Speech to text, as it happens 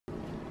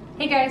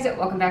Hey guys,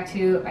 welcome back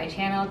to my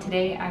channel.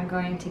 Today I'm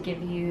going to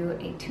give you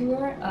a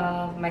tour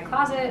of my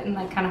closet and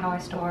like kind of how I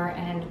store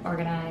and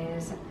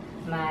organize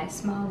my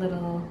small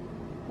little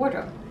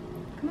wardrobe.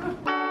 Come on.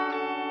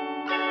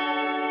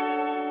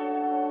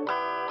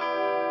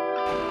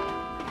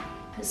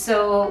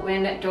 So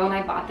when Joel and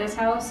I bought this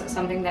house,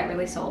 something that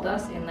really sold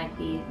us in like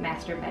the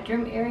master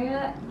bedroom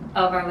area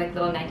of our like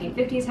little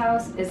 1950s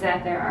house is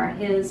that there are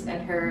his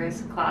and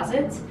hers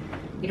closets.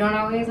 You don't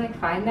always like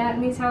find that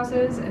in these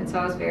houses, and so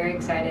I was very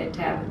excited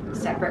to have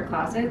separate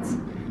closets.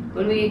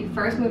 When we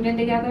first moved in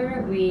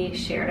together, we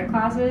shared a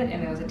closet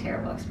and it was a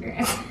terrible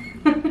experience.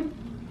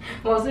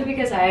 Mostly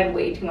because I had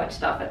way too much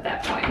stuff at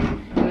that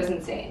point. It was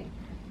insane.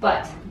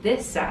 But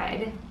this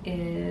side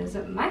is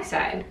my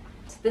side.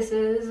 This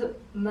is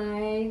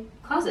my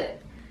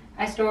closet.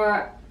 I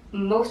store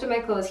most of my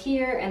clothes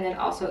here and then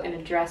also in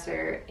a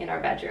dresser in our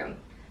bedroom.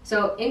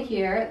 So in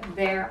here,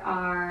 there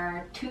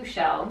are two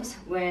shelves.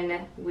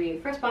 When we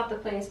first bought the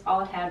place,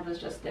 all it had was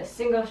just this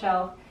single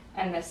shelf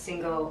and this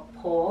single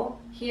pole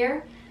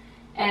here.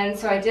 And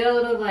so I did a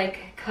little like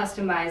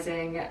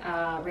customizing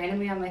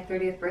randomly on my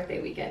 30th birthday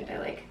weekend.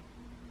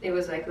 It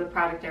was like the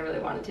project I really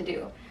wanted to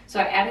do. So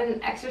I added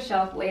an extra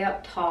shelf way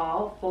up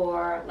tall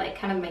for like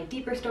kind of my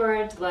deeper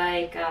storage.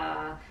 Like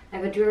I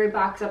have a jewelry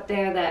box up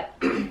there that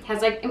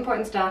has like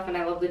important stuff, and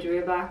I love the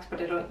jewelry box,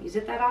 but I don't use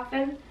it that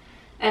often.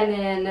 And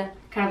then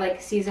kind of like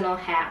seasonal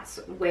hats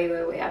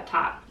way up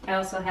top. I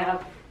also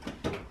have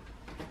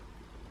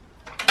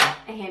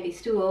a handy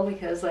stool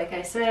because like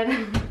I said,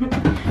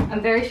 I'm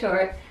very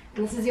short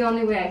and this is the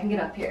only way I can get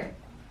up here.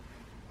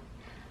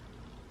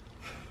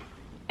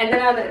 And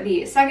then on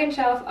the second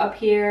shelf up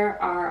here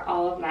are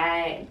all of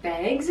my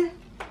bags.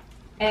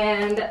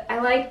 And I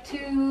like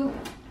to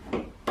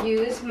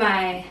use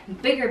my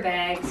bigger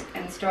bags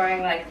and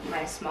storing like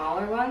my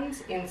smaller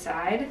ones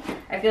inside.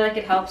 I feel like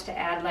it helps to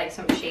add like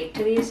some shape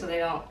to these so they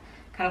don't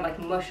kind of like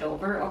mush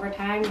over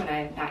time when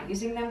I'm not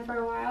using them for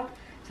a while.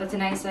 So it's a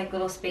nice like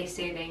little space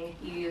saving.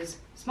 You use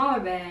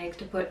smaller bags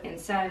to put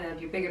inside of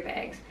your bigger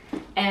bags.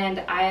 And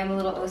I am a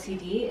little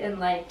OCD and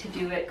like to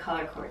do it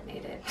color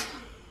coordinated.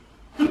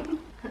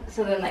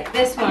 So then like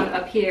this one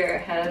up here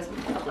has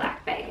a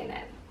black bag in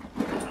it.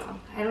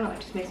 I don't know, it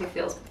just makes me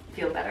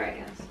feel better, I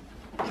guess.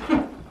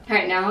 All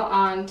right, now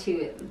on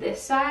to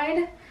this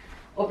side.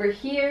 Over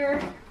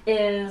here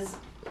is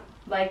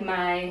like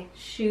my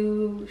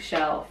shoe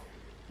shelf.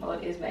 Well,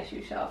 it is my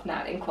shoe shelf,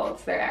 not in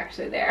quotes, they're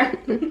actually there.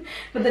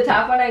 But the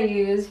top one I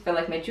use for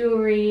like my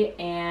jewelry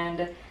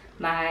and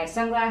my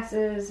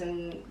sunglasses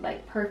and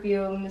like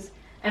perfumes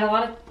and a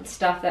lot of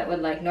stuff that would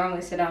like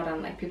normally sit out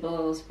on like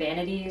people's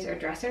vanities or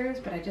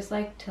dressers, but I just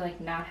like to like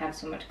not have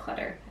so much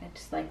clutter. I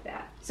just like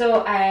that.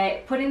 So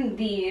I put in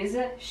these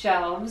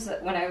shelves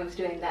when I was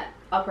doing that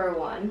upper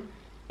one,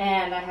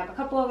 and I have a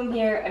couple of them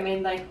here. I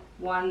made like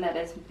one that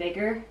is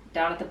bigger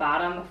down at the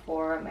bottom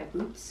for my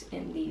boots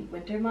in the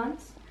winter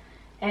months.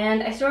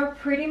 And I store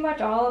pretty much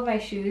all of my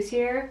shoes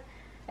here.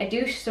 I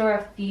do store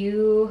a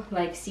few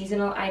like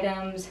seasonal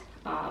items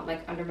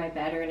like under my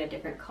bed or in a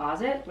different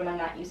closet when I'm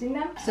not using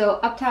them. So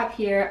up top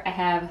here I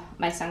have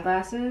my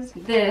sunglasses.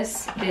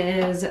 This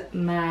is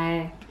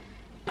my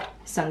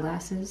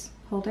sunglasses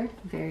holder.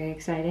 Very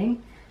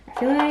exciting. I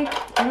feel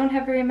like I don't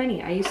have very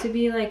many. I used to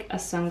be like a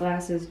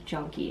sunglasses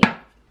junkie.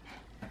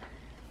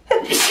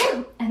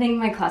 I think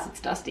my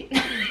closet's dusty.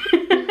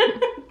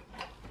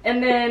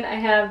 And then I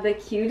have the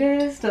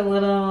cutest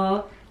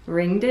little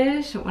ring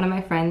dish one of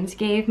my friends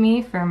gave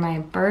me for my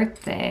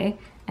birthday.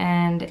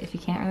 And if you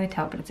can't really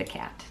tell, but it's a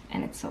cat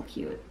and it's so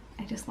cute.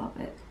 I just love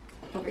it.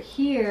 Over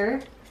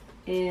here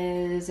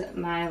is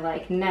my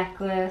like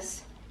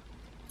necklace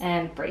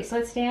and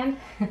bracelet stand.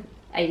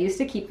 I used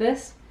to keep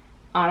this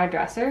on a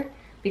dresser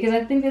because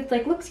I think it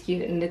like looks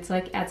cute and it's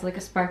like adds like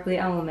a sparkly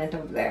element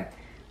over there.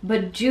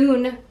 But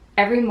June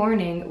every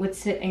morning would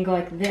sit and go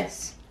like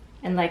this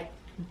and like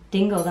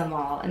dingle them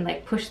all and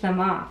like push them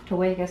off to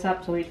wake us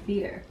up so we'd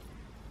feed her.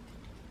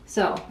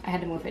 So I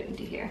had to move it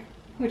into here,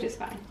 which is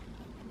fine.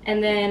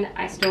 And then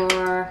I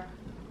store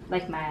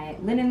like my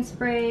linen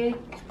spray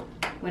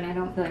when I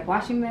don't feel like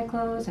washing my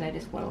clothes and I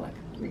just want to like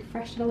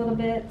refresh it a little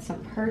bit. Some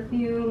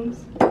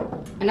perfumes.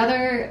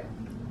 Another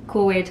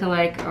cool way to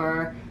like,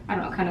 or I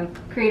don't know, kind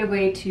of create a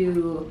way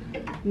to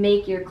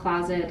make your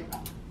closet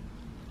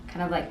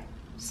kind of like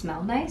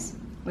smell nice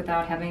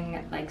without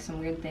having like some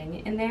weird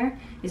thing in there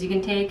is you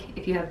can take,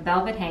 if you have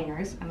velvet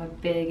hangers, I'm a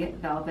big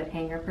velvet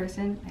hanger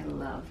person, I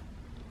love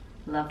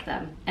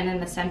them. And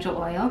then essential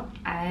oil,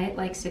 I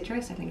like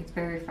citrus, I think it's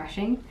very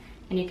refreshing.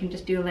 And you can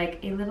just do like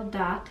a little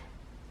dot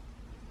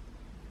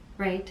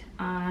right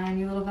on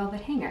your little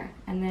velvet hanger.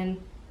 And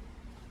then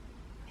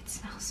it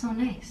smells so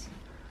nice.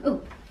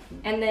 Ooh.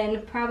 And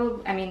then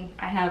probably, I mean,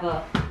 I have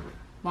a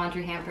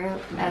laundry hamper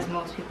as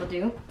most people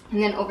do.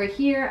 And then over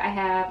here I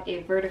have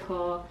a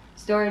vertical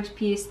storage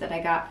piece that I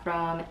got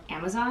from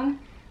Amazon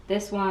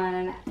this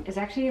one is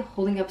actually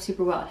holding up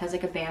super well. It has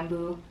like a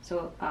bamboo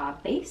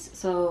base,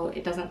 so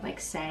it doesn't like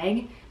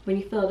sag when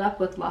you fill it up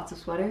with lots of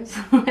sweaters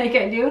like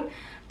I do.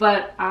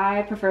 But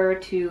I prefer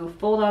to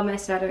fold all my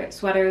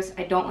sweaters.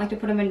 I don't like to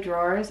put them in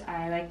drawers.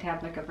 I like to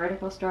have like a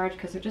vertical storage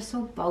because they're just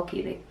so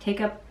bulky. They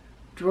take up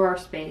drawer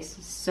space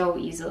so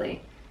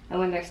easily. And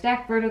when they're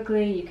stacked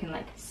vertically, you can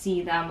like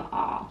see them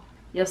all.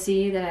 You'll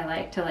see that I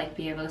like to like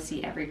be able to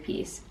see every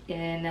piece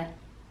in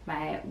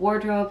my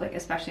wardrobe, like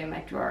especially in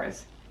my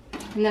drawers.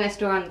 And then I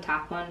store on the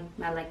top one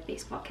my like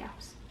baseball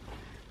caps.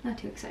 Not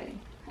too exciting.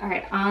 All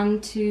right,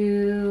 on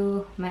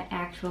to my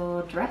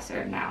actual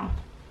dresser now.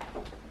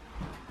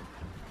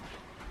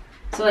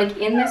 So like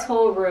in this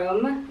whole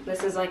room,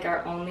 this is like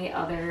our only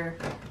other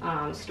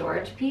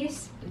storage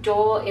piece.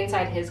 Joel,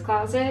 inside his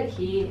closet,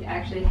 he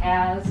actually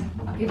has,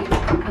 I'll give you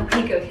a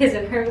peek of his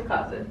and her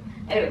closet.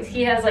 Anyways,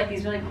 he has like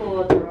these really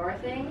cool drawer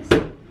things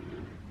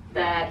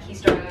that he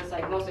stores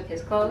like most of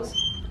his clothes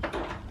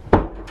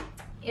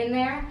in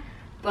there.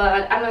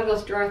 But I'm one of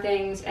those drawer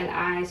things, and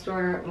I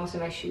store most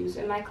of my shoes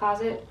in my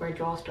closet, where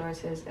Joel stores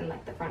his in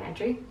like the front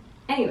entry.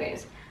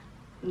 Anyways,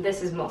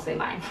 this is mostly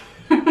mine.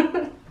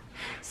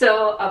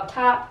 So up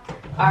top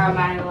are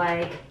my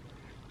like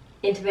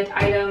intimate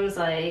items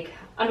like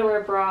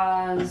underwear,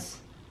 bras,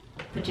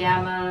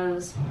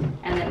 pajamas,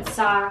 and then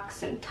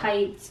socks and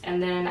tights.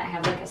 And then I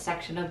have like a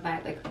section of my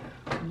like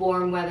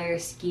warm weather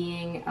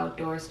skiing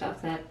outdoor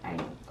stuff that I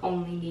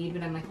only need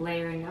when I'm like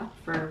layering up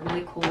for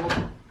really cold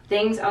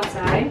things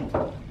outside.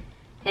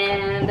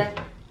 And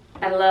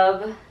I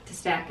love to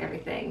stack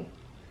everything.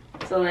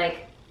 So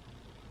like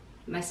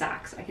my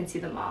socks, I can see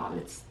them all.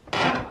 It's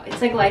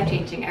like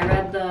life-changing. I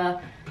read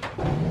the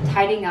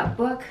Tidying Up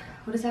book.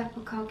 What is that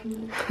book called,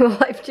 Kimberly?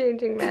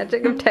 Life-changing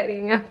magic of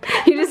tidying up.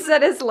 You just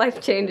said it's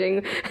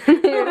life-changing.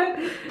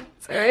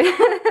 Sorry.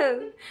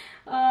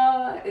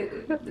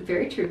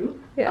 Very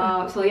true.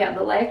 Yeah. So yeah,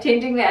 the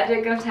life-changing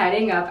magic of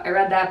tidying up. I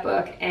read that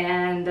book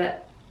and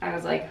I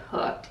was like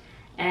hooked.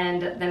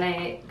 And then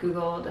I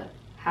Googled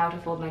how to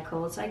fold my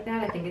clothes like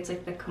that. I think it's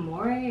like the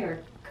Komore or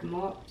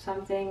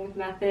something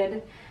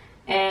method.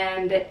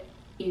 And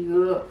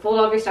you fold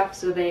all of your stuff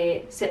so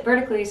they sit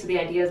vertically, so the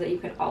idea is that you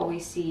can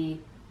always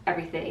see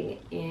everything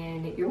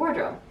in your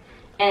wardrobe.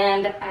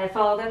 And I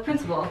follow that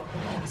principle.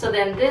 So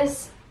then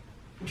this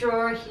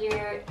drawer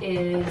here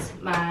is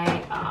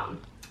my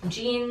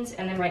jeans,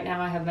 and then right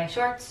now I have my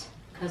shorts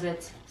because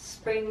it's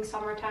spring,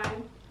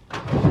 summertime.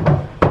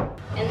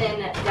 And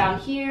then down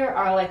here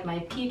are like my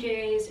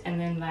PJs and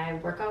then my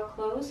workout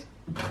clothes.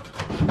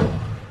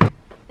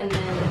 And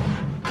then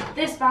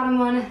this bottom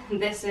one,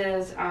 this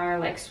is our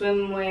like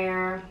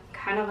swimwear,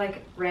 kind of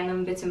like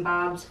random bits and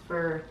bobs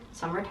for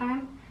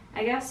summertime,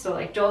 I guess. So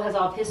like Joel has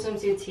all of his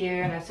swimsuits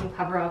here, and I have some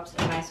cover-ups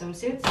in my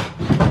swimsuits.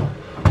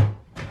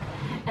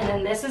 And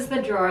then this is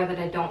the drawer that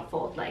I don't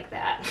fold like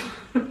that.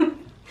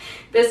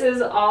 This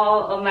is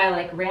all of my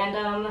like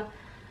random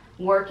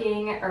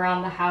working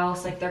around the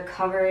house, like they're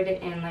covered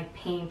in like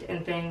paint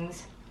and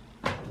things.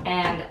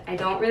 And I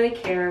don't really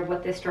care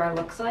what this drawer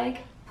looks like.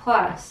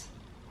 Plus,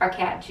 our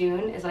cat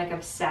June is like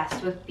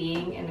obsessed with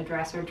being in a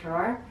dresser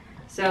drawer.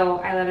 So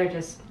I let her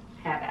just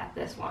have at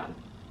this one.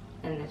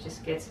 And it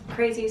just gets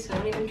crazy, so I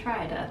don't even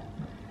try to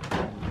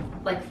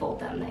like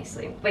fold them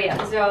nicely. But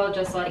yeah, these are all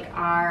just like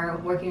our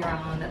working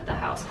around the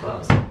house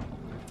clothes.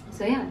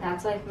 So yeah,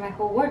 that's like my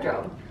whole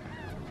wardrobe.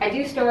 I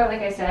do store,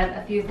 like I said,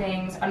 a few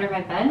things under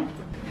my bed.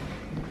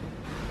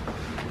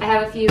 I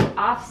have a few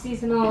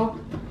off-seasonal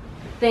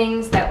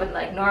things that would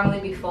like normally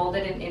be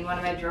folded in one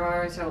of my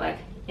drawers or like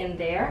in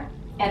there.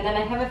 And then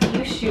I have a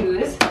few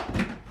shoes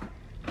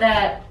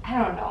that, I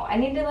don't know, I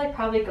need to like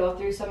probably go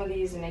through some of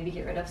these and maybe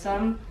get rid of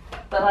some.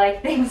 But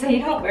like things that you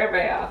don't wear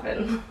very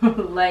often,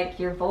 like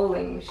your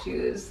bowling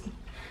shoes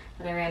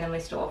that I randomly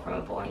stole from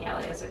a bowling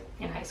alley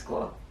in high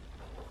school.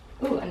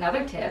 Ooh,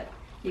 another tip,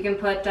 you can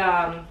put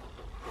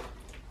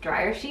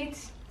dryer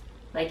sheets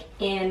like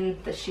in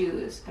the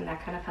shoes, and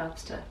that kind of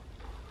helps to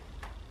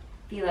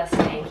be less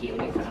stanky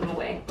when you put them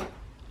away.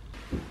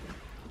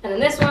 And then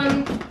this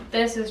one,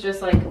 this is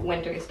just like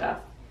winter stuff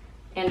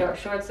and or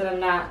shorts that I'm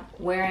not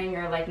wearing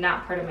or like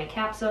not part of my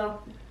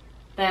capsule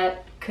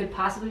that could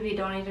possibly be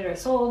donated or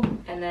sold,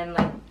 and then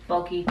like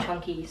bulky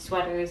chunky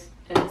sweaters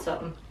and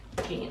some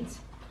jeans.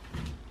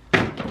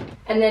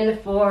 And then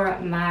for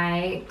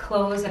my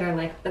clothes that are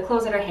like the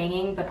clothes that are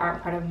hanging but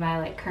aren't part of my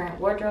like current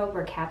wardrobe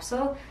or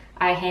capsule,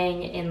 I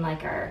hang in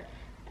like our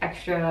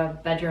extra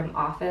bedroom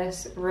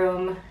office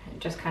room,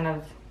 just kind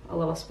of a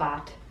little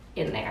spot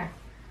in there.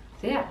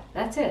 So yeah,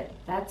 that's it.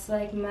 That's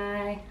like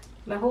my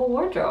whole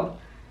wardrobe.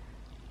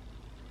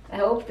 I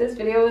hope this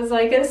video was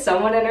like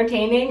somewhat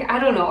entertaining. I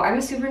don't know, I'm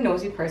a super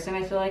nosy person,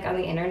 I feel like, on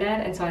the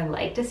internet, and so I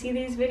like to see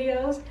these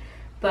videos.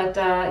 But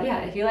yeah,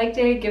 if you liked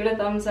it, give it a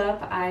thumbs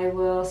up. I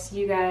will see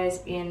you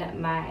guys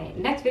in my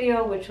next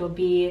video, which will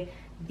be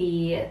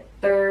the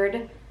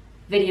third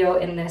video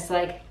in this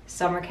like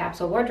summer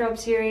capsule wardrobe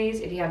series.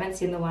 If you haven't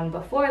seen the one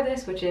before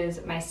this, which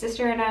is my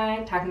sister and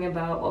I talking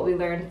about what we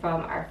learned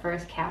from our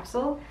first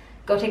capsule,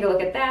 go take a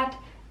look at that.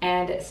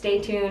 and stay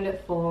tuned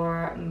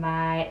for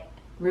my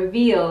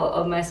reveal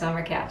of my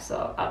summer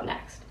capsule up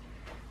next.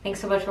 Thanks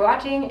so much for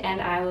watching,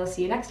 and I will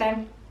see you next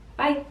time.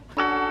 Bye!